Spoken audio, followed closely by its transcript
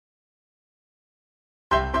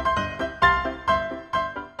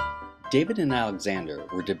David and Alexander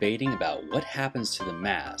were debating about what happens to the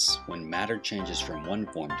mass when matter changes from one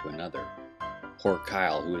form to another. Poor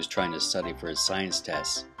Kyle, who is trying to study for his science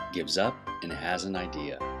tests, gives up and has an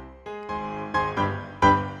idea.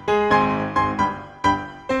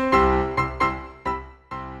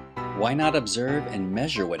 Why not observe and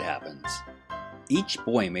measure what happens? Each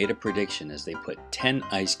boy made a prediction as they put 10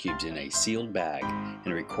 ice cubes in a sealed bag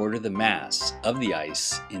and recorded the mass of the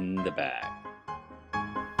ice in the bag.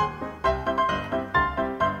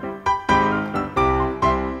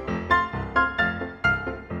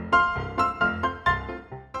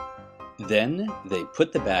 Then they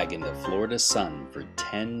put the bag in the Florida sun for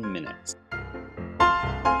 10 minutes.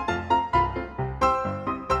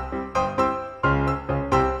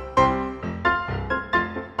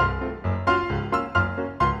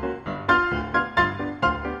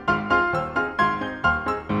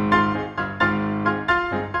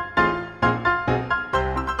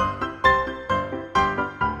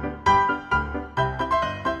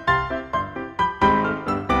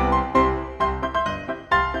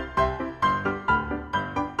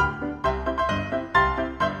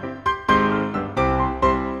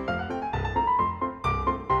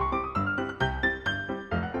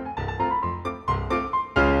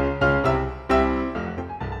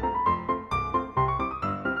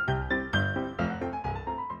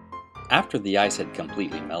 After the ice had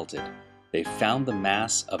completely melted, they found the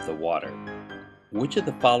mass of the water. Which of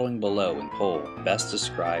the following below in poll best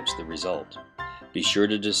describes the result? Be sure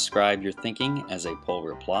to describe your thinking as a poll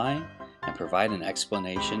reply and provide an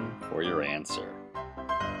explanation for your answer.